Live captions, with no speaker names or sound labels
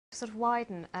Sort of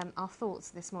widen our thoughts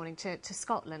this morning to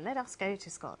Scotland. Let us go to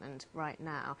Scotland right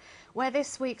now, where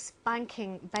this week's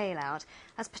banking bailout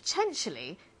has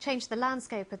potentially changed the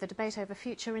landscape of the debate over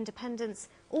future independence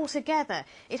altogether.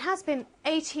 It has been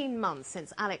 18 months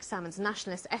since Alex Salmond's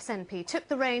nationalist SNP took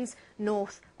the reins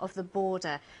north of the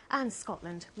border, and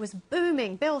Scotland was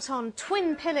booming, built on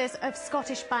twin pillars of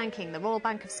Scottish banking, the Royal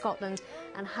Bank of Scotland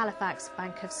and Halifax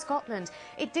Bank of Scotland.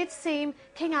 It did seem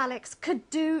King Alex could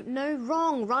do no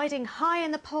wrong. Riding high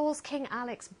in the polls, King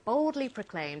Alex boldly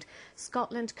proclaimed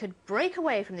Scotland could break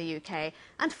away from the UK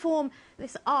and form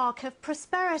this arc of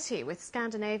prosperity with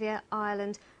Scandinavia,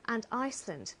 Ireland and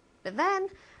Iceland. But then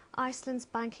Iceland's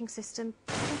banking system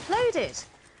imploded,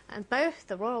 and both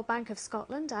the Royal Bank of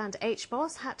Scotland and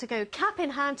HBOS had to go cap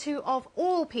in hand to, of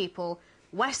all people,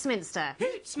 Westminster.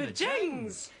 Hoots my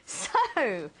jings!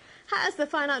 So, has the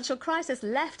financial crisis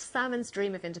left Salmond's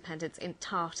dream of independence in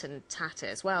tartan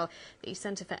tatters? Well, the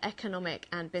Centre for Economic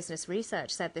and Business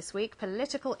Research said this week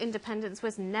political independence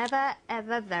was never,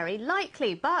 ever very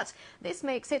likely, but this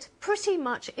makes it pretty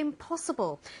much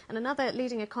impossible. And another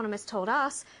leading economist told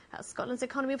us how Scotland's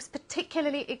economy was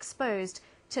particularly exposed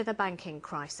to the banking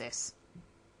crisis.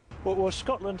 Well,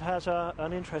 Scotland has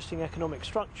an interesting economic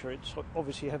structure. It's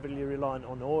obviously heavily reliant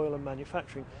on oil and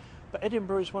manufacturing. But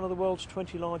Edinburgh is one of the world's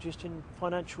 20 largest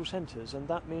financial centres, and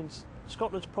that means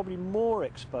Scotland's probably more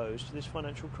exposed to this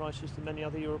financial crisis than many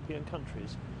other European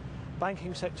countries.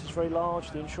 Banking sector is very large,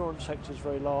 the insurance sector is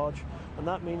very large, and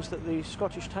that means that the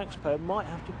Scottish taxpayer might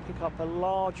have to pick up a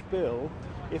large bill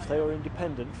if they are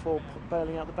independent for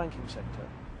bailing out the banking sector.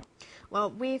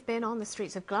 Well, we've been on the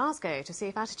streets of Glasgow to see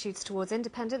if attitudes towards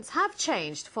independence have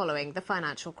changed following the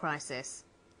financial crisis.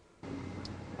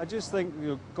 I just think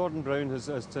Gordon Brown has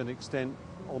to an extent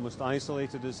almost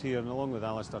isolated us here, and along with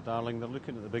Alistair Darling, they're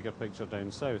looking at the bigger picture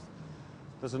down south.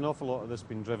 There's an awful lot of this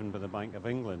being driven by the Bank of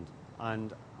England,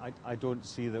 and I don't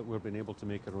see that we're being able to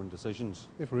make our own decisions.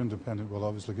 If we're independent, we'll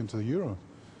obviously look into the euro,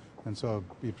 and so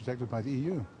be protected by the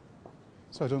EU.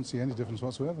 So I don't see any difference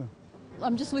whatsoever.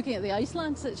 I'm just looking at the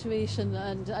Iceland situation,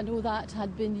 and I know that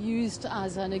had been used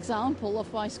as an example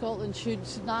of why Scotland should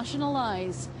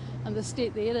nationalise, and the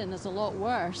state they're in is a lot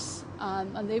worse,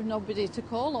 and they've nobody to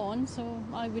call on, so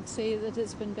I would say that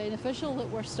it's been beneficial that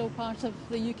we're still part of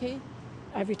the UK.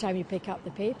 Every time you pick up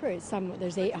the paper,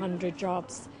 there's 800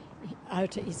 jobs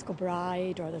out at East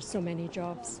Kilbride, or there's so many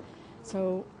jobs,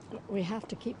 so we have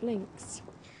to keep links.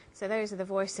 So those are the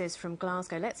voices from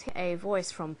Glasgow. Let's hear a voice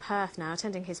from Perth now,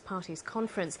 attending his party's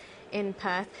conference in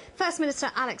Perth. First Minister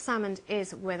Alex Salmond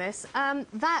is with us.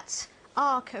 That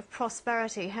arc of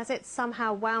prosperity, has it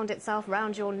somehow wound itself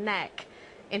round your neck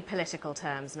in political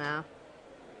terms now?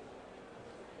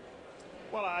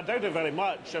 Well, I doubt it very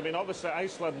much. I mean, obviously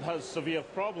Iceland has severe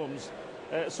problems.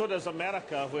 So does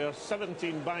America, where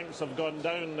 17 banks have gone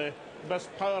down, the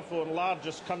most powerful and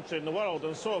largest country in the world.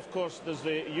 And so, of course, does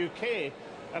the UK.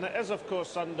 And it is, of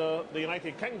course, under the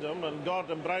United Kingdom and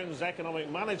Gordon Brown's economic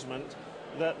management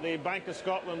that the Bank of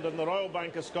Scotland and the Royal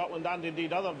Bank of Scotland, and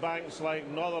indeed other banks like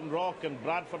Northern Rock and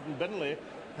Bradford and Binley,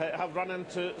 have run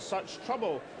into such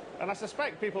trouble. And I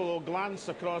suspect people will glance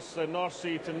across the North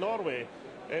Sea to Norway,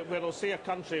 where they'll see a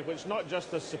country which not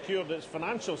just has secured its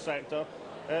financial sector,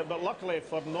 but luckily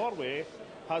for Norway,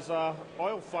 has an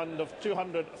oil fund of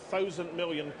 £200,000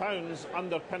 million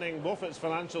underpinning both its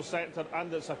financial sector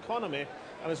and its economy,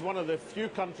 and is one of the few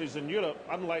countries in Europe,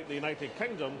 unlike the United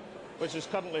Kingdom, which is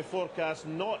currently forecast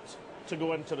not to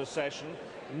go into recession,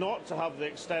 not to have the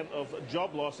extent of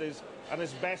job losses, and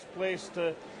is best placed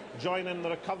to join in the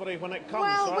recovery when it comes.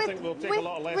 Well, so I think we'll take a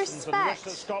lot of lessons and wish that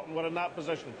Scotland were in that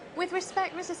position. With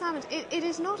respect, Mr Salmond, it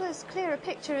is not as clear a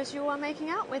picture as you are making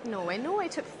out with Norway. Norway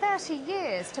took 30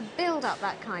 years to build up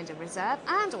that kind of reserve,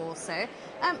 and also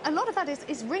a lot of that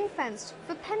is ring-fenced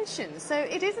for pensions. So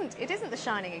it isn't the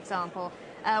shining example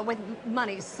with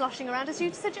money sloshing around as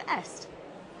you'd suggest.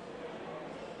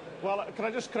 Well, can I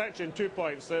just correct you in 2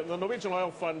 points? The Norwegian Oil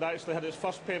Fund actually had its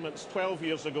first payments 12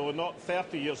 years ago, not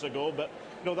 30 years ago, but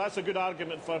that's a good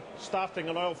argument for starting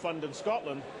an oil fund in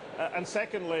Scotland. And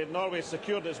secondly, Norway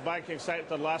secured its banking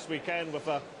sector last weekend with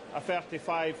a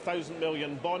 £35,000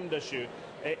 million bond issue,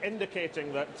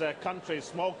 indicating that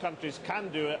small countries can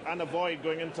do it and avoid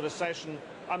going into recession,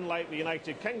 unlike the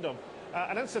United Kingdom.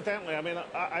 And incidentally, I mean,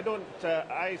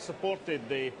 I supported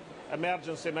the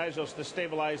emergency measures to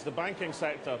stabilise the banking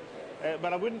sector,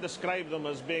 but I wouldn't describe them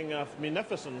as being of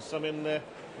munificence. I mean,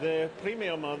 the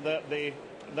premium that the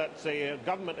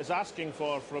government is asking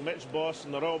for from HBOS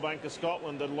and the Royal Bank of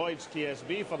Scotland and Lloyd's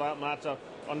TSB, for that matter,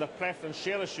 on the preference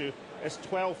share issue is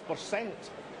 12%.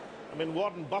 I mean,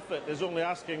 Warren Buffett is only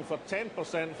asking for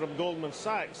 10% from Goldman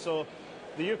Sachs. So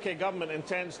the UK government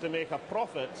intends to make a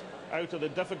profit out of the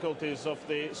difficulties of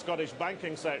the Scottish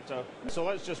banking sector. So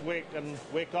let's just wake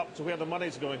up to where the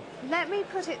money's going. Let me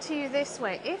put it to you this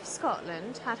way. If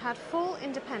Scotland had had full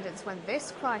independence when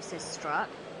this crisis struck,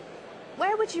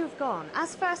 where would you have gone?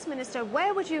 As First Minister,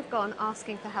 where would you have gone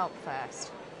asking for help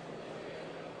first?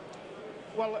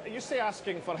 Well, you say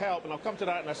asking for help, and I'll come to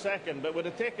that in a second, but would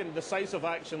have taken decisive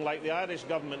action like the Irish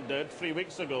government did 3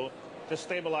 weeks ago to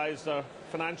stabilise their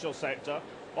financial sector,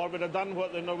 or would have done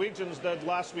what the Norwegians did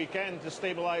last weekend to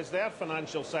stabilise their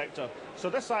financial sector. So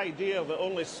this idea that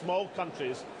only small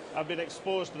countries have been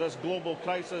exposed to this global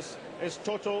crisis is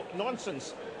total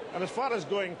nonsense. And as far as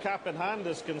going cap in hand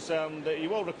is concerned, you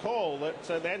will recall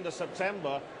that at the end of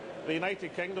September, the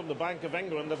United Kingdom, the Bank of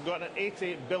England, have got an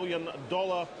 $80 billion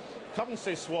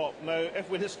currency swap. Now, if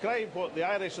we describe what the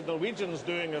Irish and Norwegians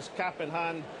doing as cap in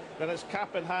hand, then it's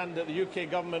cap in hand that the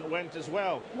UK government went as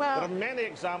well. There are many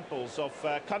examples of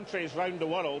countries around the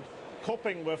world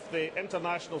coping with the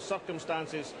international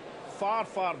circumstances far,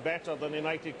 far better than the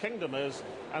United Kingdom is,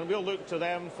 and we'll look to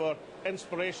them for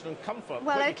inspiration and comfort.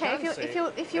 Well, okay,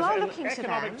 if you are looking to them...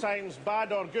 economic times,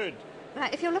 bad or good?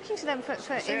 If you're looking to them for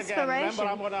inspiration... Again, remember,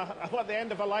 I'm at the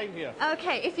end of a line here.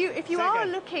 Okay, if you are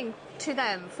looking to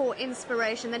them for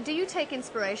inspiration, then do you take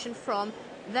inspiration from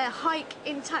their hike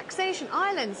in taxation?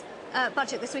 Ireland's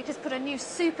budget this week has put a new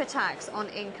super tax on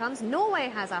incomes. Norway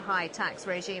has a high tax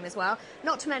regime as well,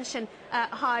 not to mention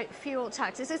high fuel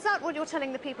taxes. Is that what you're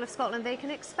telling the people of Scotland they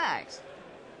can expect?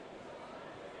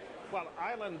 Well,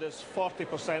 Ireland is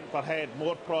 40% per head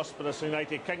more prosperous than the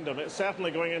United Kingdom. It's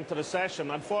certainly going into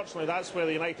recession. Unfortunately, that's where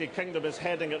the United Kingdom is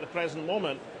heading at the present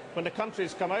moment. When the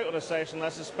countries come out of recession, I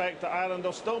suspect that Ireland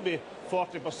will still be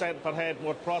 40% per head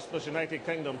more prosperous than the United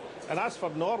Kingdom. And as for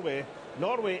Norway,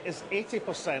 Norway is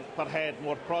 80% per head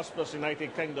more prosperous than the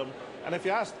United Kingdom. And if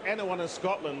you asked anyone in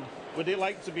Scotland, would they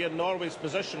like to be in Norway's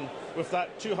position with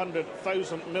that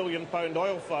 £200,000 million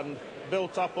oil fund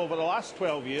built up over the last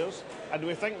 12 years, and do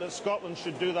we think that Scotland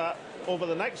should do that over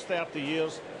the next 30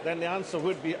 years, then the answer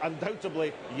would be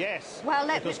undoubtedly yes.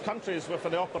 Because countries with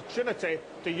an opportunity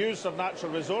to use their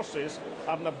natural resources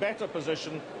are in a better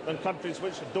position than countries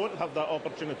which don't have that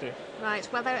opportunity. Right,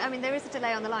 well, there is a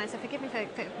delay on the line, so forgive me for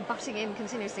butting in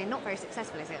continuously, not very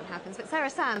successfully as it happens. But Sarah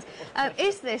Sands,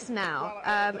 is this now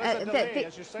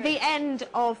the end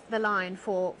of the line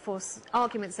for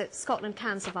arguments that Scotland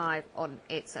can survive on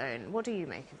its own? What do you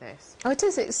make of this? Oh, it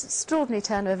is an extraordinary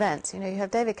turn of events. You know, you have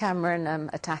David Cameron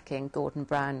attacking Gordon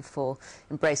Brown for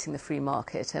embracing the free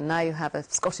market, and now you have a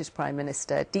Scottish Prime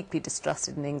Minister deeply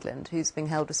distrusted in England who's being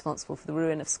held responsible for the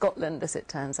ruin of Scotland, as it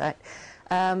turns out.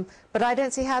 But I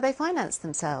don't see how they finance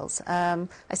themselves. I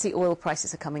see oil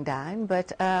prices are coming down,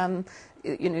 but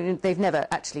you know, they've never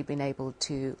actually been able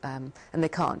to, and they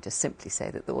can't just simply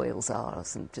say that the oil's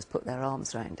ours and just put their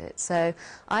arms around it. So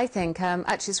I think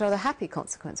actually it's a rather happy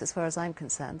consequence, as far as I'm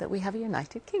concerned, that we have a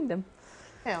united kingdom.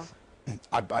 Phil?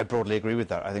 I broadly agree with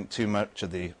that. I think too much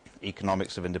of the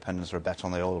economics of independence are a bet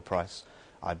on the oil price.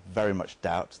 I very much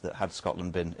doubt that had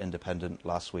Scotland been independent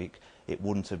last week, it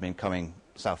wouldn't have been coming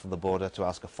south of the border to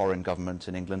ask a foreign government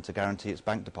in England to guarantee its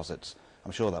bank deposits.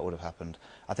 I'm sure that would have happened.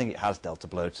 I think it has dealt a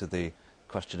blow to the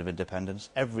question of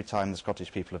independence. Every time the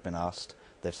Scottish people have been asked,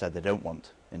 they've said they don't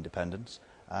want independence,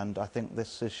 and I think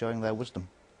this is showing their wisdom.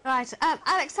 Right.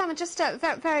 Alex Salmond, just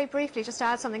very briefly, just to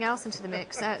add something else into the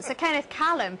mix. Sir Kenneth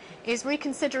Callum is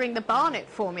reconsidering the Barnett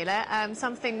formula,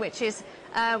 something which is,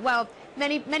 well,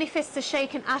 many fists are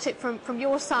shaken at it from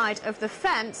your side of the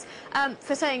fence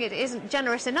for saying it isn't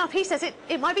generous enough. He says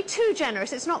it might be too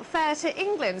generous. It's not fair to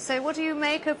England. So what do you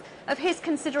make of his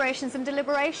considerations and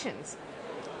deliberations?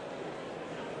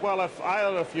 Well, if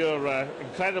either of your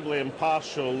incredibly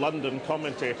impartial London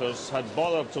commentators had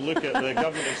bothered to look at the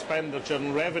government expenditure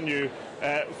and revenue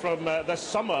from this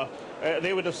summer,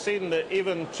 they would have seen that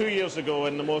even 2 years ago,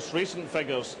 in the most recent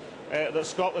figures, that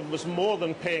Scotland was more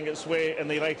than paying its way in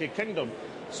the United Kingdom.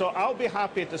 So I'll be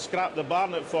happy to scrap the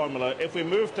Barnett formula if we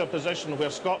move to a position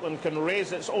where Scotland can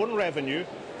raise its own revenue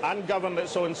and govern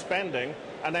its own spending,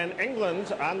 and then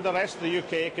England and the rest of the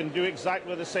UK can do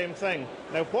exactly the same thing.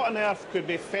 Now, what on earth could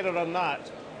be fairer than that?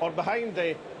 Or behind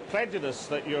the prejudice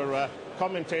that your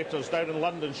commentators down in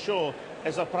London show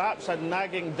is there perhaps a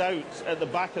nagging doubt at the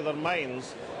back of their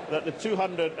minds that the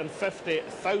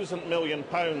 £250,000 million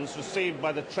received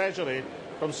by the Treasury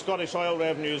from Scottish oil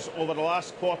revenues over the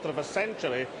last quarter of a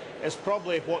century is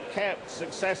probably what kept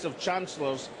successive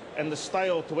chancellors in the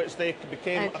style to which they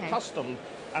became accustomed.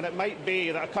 And it might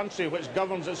be that a country which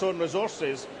governs its own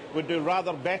resources would do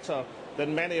rather better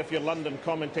than many of your London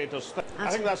commentators think.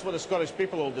 I think that's what the Scottish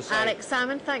people will decide. Alex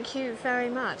Salmond, thank you very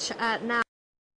much. Now